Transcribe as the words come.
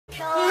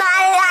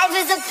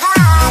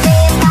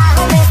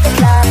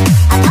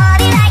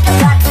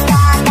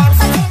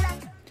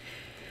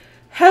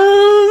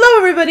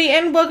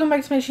and welcome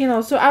back to my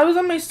channel. So I was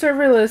on my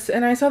server list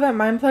and I saw that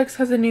Mineplex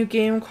has a new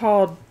game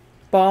called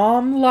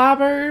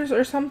Lobbers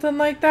or something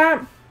like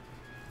that.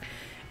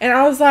 And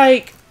I was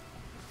like,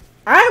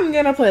 I'm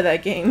gonna play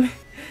that game.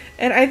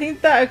 And I think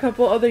that a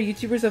couple other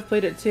YouTubers have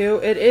played it too.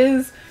 It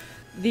is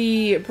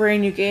the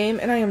brand new game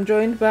and I am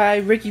joined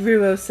by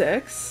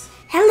RickeyRoo06.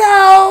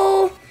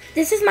 Hello!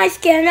 This is my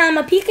skin. I'm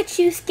a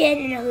Pikachu skin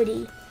in a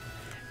hoodie.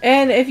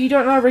 And if you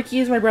don't know, Rickey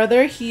is my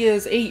brother. He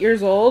is 8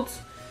 years old.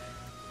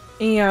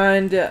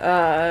 And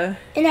I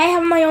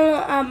have my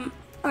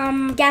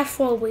own gas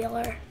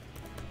four-wheeler.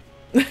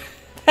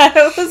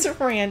 That was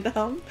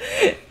random.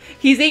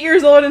 He's 8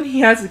 years old and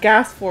he has a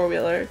gas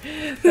four-wheeler.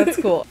 That's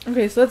cool.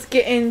 Okay, so let's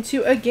get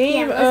into a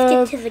game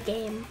let's get to the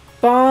game.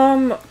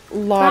 Lobbers.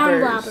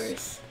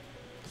 Lobbers.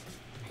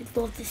 I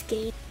love this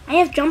game. I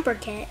have jumper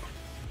kit.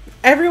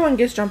 Everyone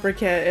gets jumper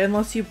kit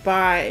unless you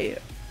buy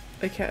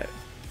a kit.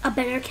 A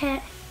better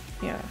kit?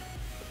 Yeah.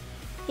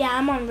 Yeah,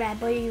 I'm on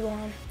red. What are you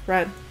on?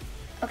 Red.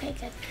 Okay,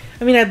 good.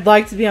 I mean, I'd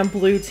like to be on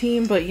blue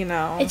team, but you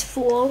know. It's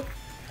full.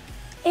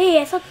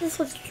 Hey, I thought this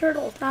was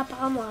turtles, not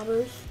bomb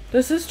lobbers.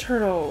 This is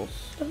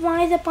turtles. Then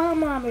why is it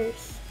bomb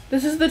lobbers?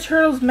 This is the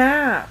turtles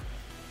map.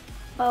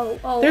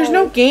 There's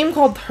no Oh. game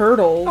called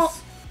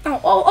Turtles.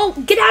 Oh,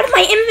 get out of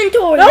my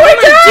inventory! No, What am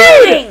I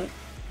did! doing?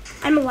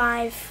 I'm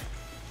alive.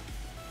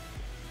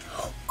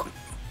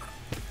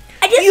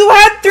 You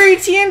had 3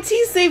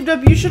 TNT saved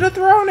up. You should have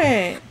thrown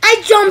it.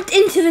 I jumped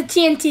into the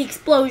TNT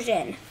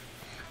explosion.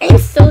 I'm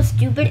so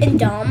stupid and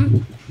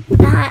dumb.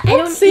 I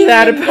don't say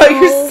that even about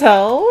know.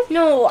 yourself.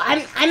 No,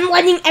 I'm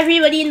letting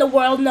everybody in the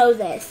world know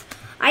this.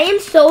 I am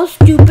so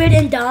stupid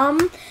and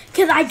dumb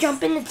because I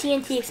jump into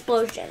TNT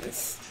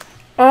explosions.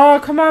 Oh,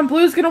 come on.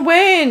 Blue's going to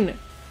win.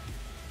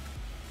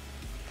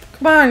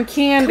 Come on,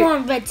 Come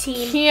on, red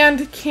team.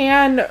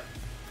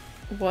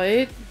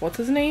 What? What's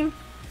his name?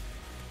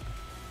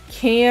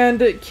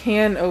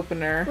 Can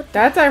opener.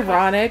 That's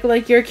ironic.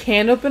 Like, your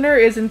can opener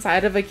is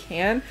inside of a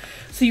can.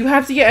 So you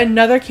have to get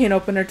another can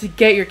opener to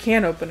get your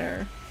can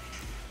opener.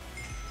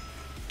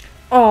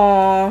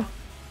 Aww.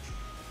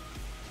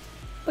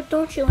 But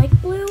don't you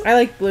like blue? I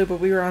like blue,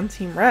 but we were on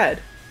team red.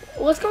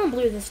 Well, let's go on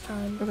blue this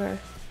time. Okay.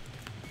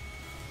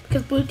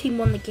 Because blue team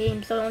won the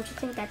game, so don't you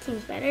think that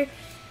team's better?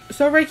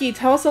 So, Rickey,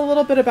 tell us a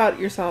little bit about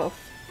yourself.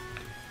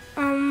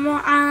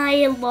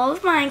 I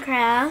love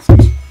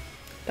Minecraft.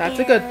 That's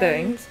a good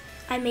thing.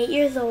 I'm 8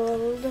 years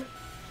old.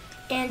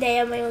 And I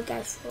have my own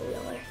gas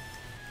four-wheeler.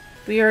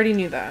 We already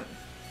knew that.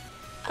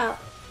 Oh.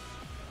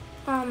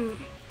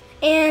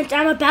 And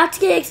I'm about to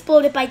get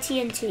exploded by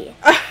TNT.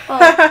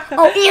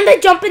 Oh, and I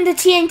jump into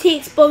TNT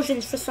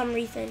explosions for some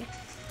reason.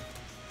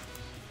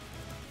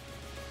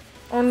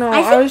 Oh no,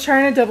 I was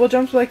trying to double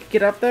jump so I could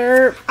get up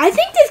there. I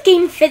think this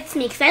game fits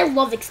me because I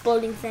love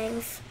exploding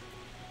things.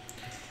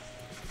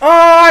 Oh,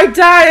 I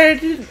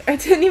died. I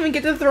didn't even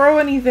get to throw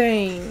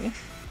anything.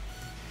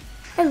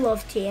 I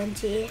love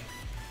TNT.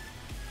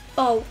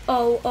 Oh.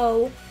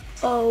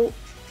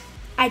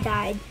 I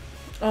died.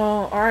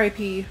 Oh,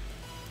 R.I.P.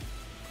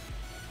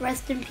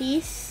 Rest in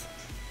peace.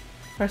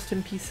 Rest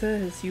in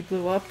pieces. You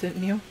blew up,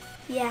 didn't you?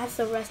 Yeah,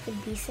 so rest in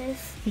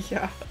pieces.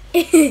 Yeah.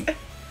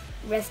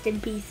 Rest in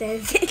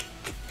pieces.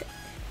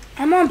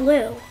 I'm on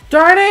blue.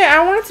 Darn it,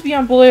 I wanted to be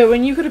on blue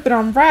and you could have been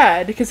on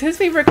red because his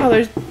favorite color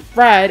is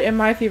red and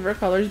my favorite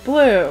color is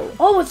blue.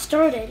 Oh, it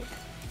started.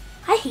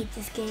 I hate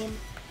this game.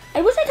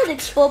 I wish I could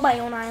explode my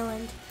own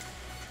island.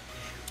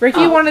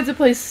 Rickey wanted to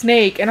play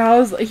Snake and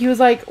he was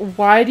like,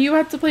 why do you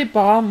have to play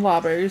Bomb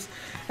Lobbers?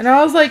 And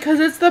I was like, because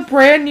it's the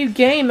brand new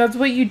game. That's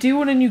what you do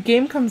when a new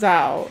game comes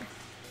out.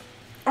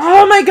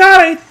 Oh my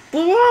god, I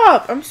blew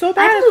up. I'm so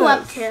bad I blew at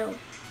up this. too.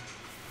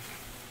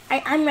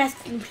 I'm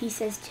resting in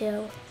pieces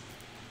too.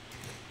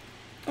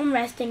 I'm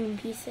resting in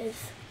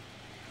pieces.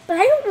 But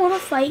I don't want to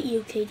fight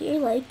you, Katie. I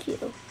like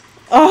you.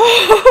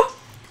 Oh.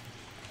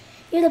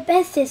 You're the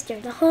best sister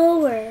in the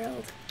whole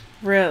world.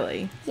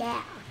 Really?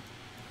 Yeah.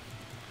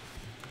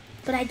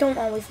 But I don't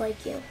always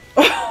like you.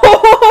 But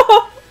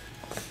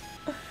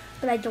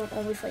I don't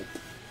always like you.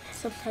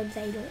 Sometimes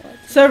I don't like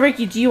you. So,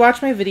 Rickey, do you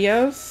watch my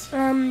videos?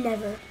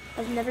 Never.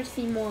 I've never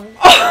seen one.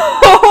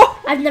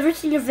 I've never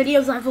seen your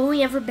videos. I've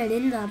only ever been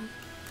in them.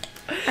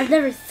 I've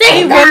never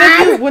seen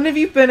them. When have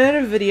you been in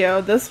a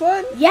video? This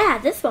one? Yeah,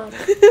 this one.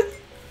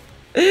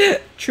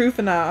 Truth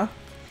or nah?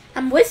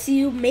 I'm with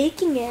you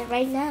making it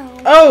right now.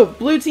 Oh,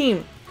 blue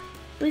team.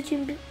 Blue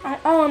team.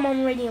 Oh, I'm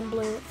already on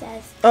blue, it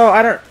says.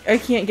 Oh, I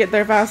can't get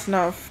there fast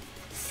enough.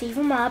 Save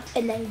them up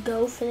and then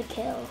go for the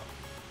kill.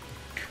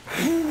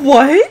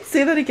 What?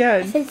 Say that I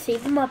again. said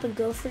save them up and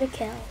go for the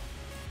kill.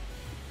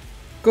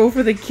 Go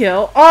for the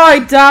kill. Oh, I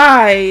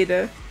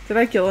died. Did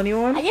I kill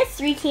anyone? I get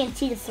 3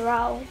 TNT to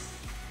throw.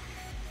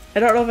 I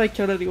don't know if I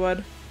killed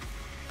anyone.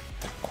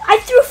 I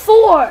threw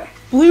 4.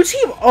 Blue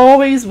team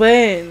always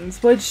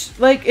wins, which,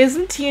 like,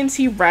 isn't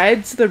TNT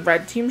red, so the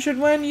red team should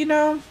win, you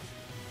know?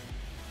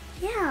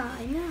 Yeah,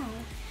 I know.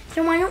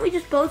 So why don't we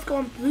just both go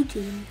on blue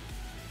team?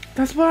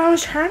 That's what I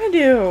was trying to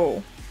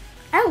do.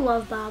 I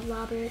love Bob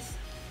Lobbers.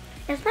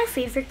 It's my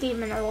favorite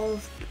game in all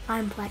of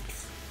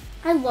Mineplex.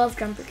 I love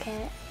Jumper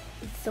Cat.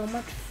 It's so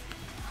much.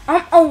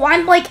 Oh,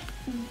 I'm like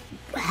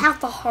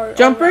half a heart.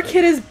 Jumper already.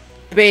 Kit is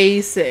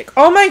basic.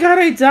 Oh my god,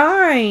 I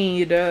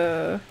died.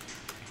 I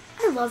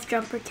love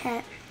Jumper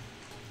Cat.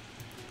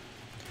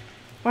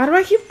 Why do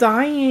I keep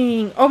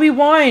dying? Oh, we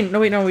won. No,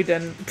 wait, no, we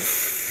didn't.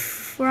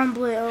 We're on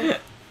blue.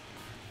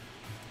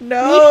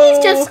 No. Maybe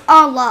it's just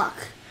our luck.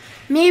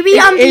 Maybe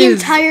the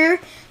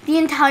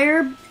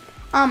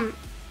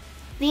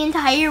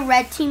entire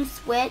red team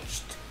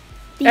switched.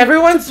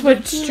 Everyone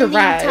switched to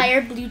red. The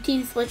entire blue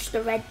team switched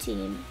to red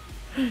team.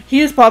 He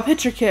just bought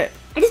Pitcher Kit.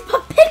 I just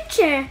put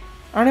picture.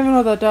 I don't even know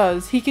what that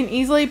does. He can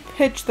easily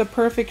pitch the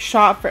perfect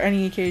shot for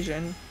any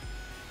occasion.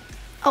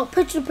 Oh,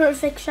 pitch the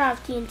perfect shot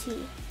of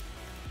TNT.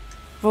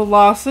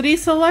 Velocity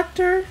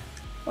selector?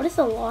 What is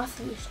the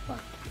velocity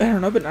selector? I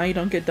don't know, but now you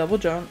don't get double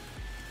jump.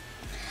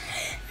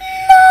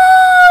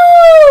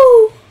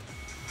 No!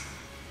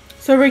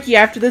 So, Ricky,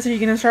 after this, are you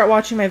going to start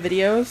watching my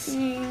videos?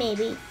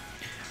 Maybe.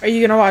 Are you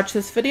going to watch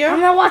this video? I'm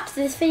going to watch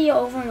this video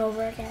over and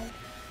over again.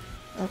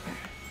 Okay.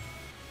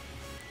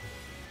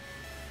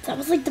 That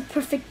was like the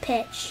perfect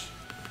pitch.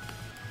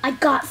 I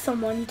got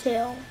someone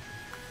too.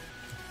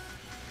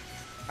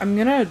 I'm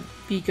gonna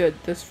be good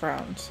this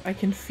round. I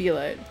can feel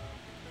it.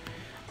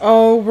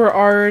 Oh, we're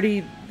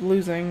already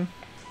losing.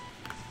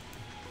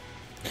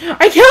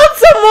 I killed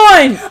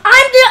someone!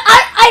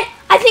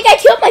 I think I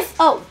killed my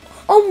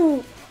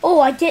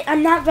I did.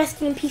 I'm not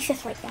resting in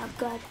pieces right now.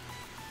 Good.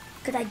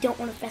 Because I don't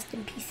want to rest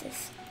in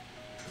pieces.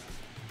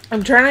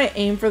 I'm trying to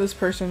aim for this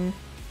person.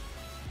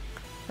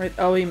 Right.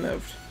 Oh, he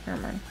moved.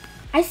 Never mind.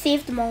 I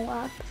saved them all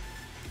up.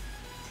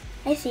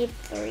 I saved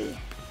 3.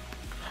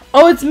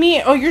 Oh, it's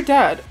me. Oh, you're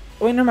dead.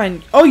 Wait, never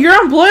mind. Oh, you're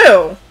on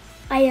blue.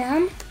 I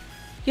am?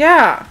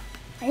 Yeah.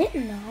 I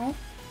didn't know.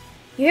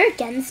 You're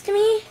against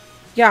me?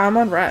 Yeah, I'm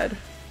on red.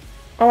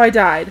 Oh, I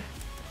died.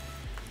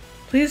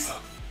 Please.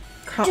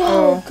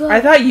 Oh, good.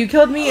 I thought you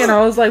killed me, and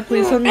I was like,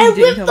 please tell me you didn't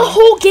kill me. I lived the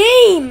whole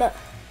game.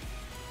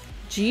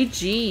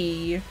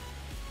 GG.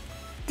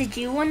 Did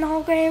you win the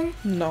whole game?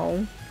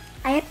 No.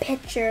 I had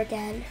pitcher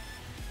again.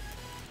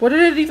 What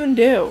did it even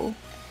do?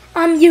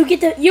 You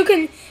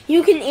can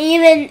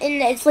even,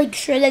 and it's like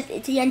sure that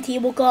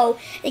TNT will go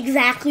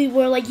exactly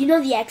where, like, you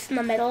know the X in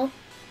the middle?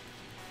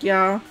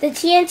 Yeah. The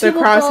TNT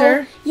will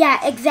crosshair? go, yeah,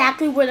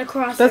 exactly where the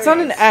crosshair is. That's not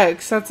an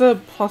X, that's a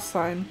plus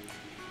sign.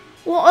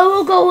 Well, it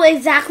will go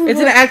exactly It's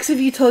an X if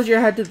you tilt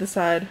your head to the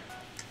side.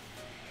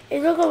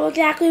 It will go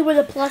exactly where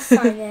the plus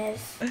sign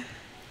is.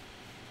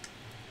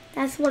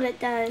 That's what it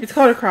does. It's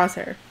called a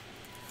crosshair.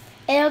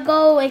 It'll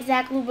go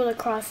exactly where the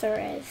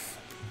crosshair is.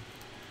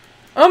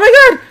 Oh my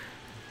god!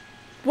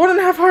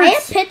 1.5 hearts. I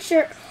have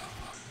pitcher.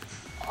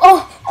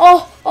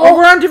 Oh,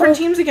 we're on different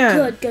teams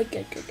again. Good.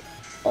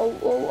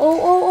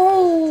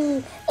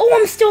 Oh,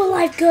 I'm still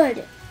alive.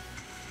 Good.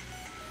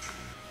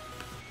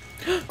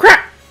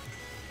 Crap!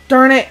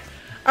 Darn it.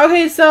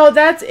 Okay, so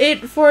that's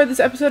it for this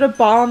episode of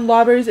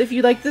Lobbers. If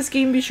you like this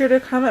game, be sure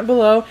to comment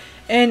below.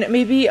 And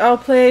maybe I'll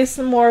play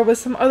some more with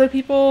some other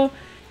people.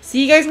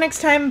 See you guys next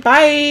time.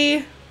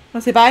 Bye!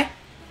 Want to say bye?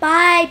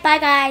 Bye,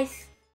 guys.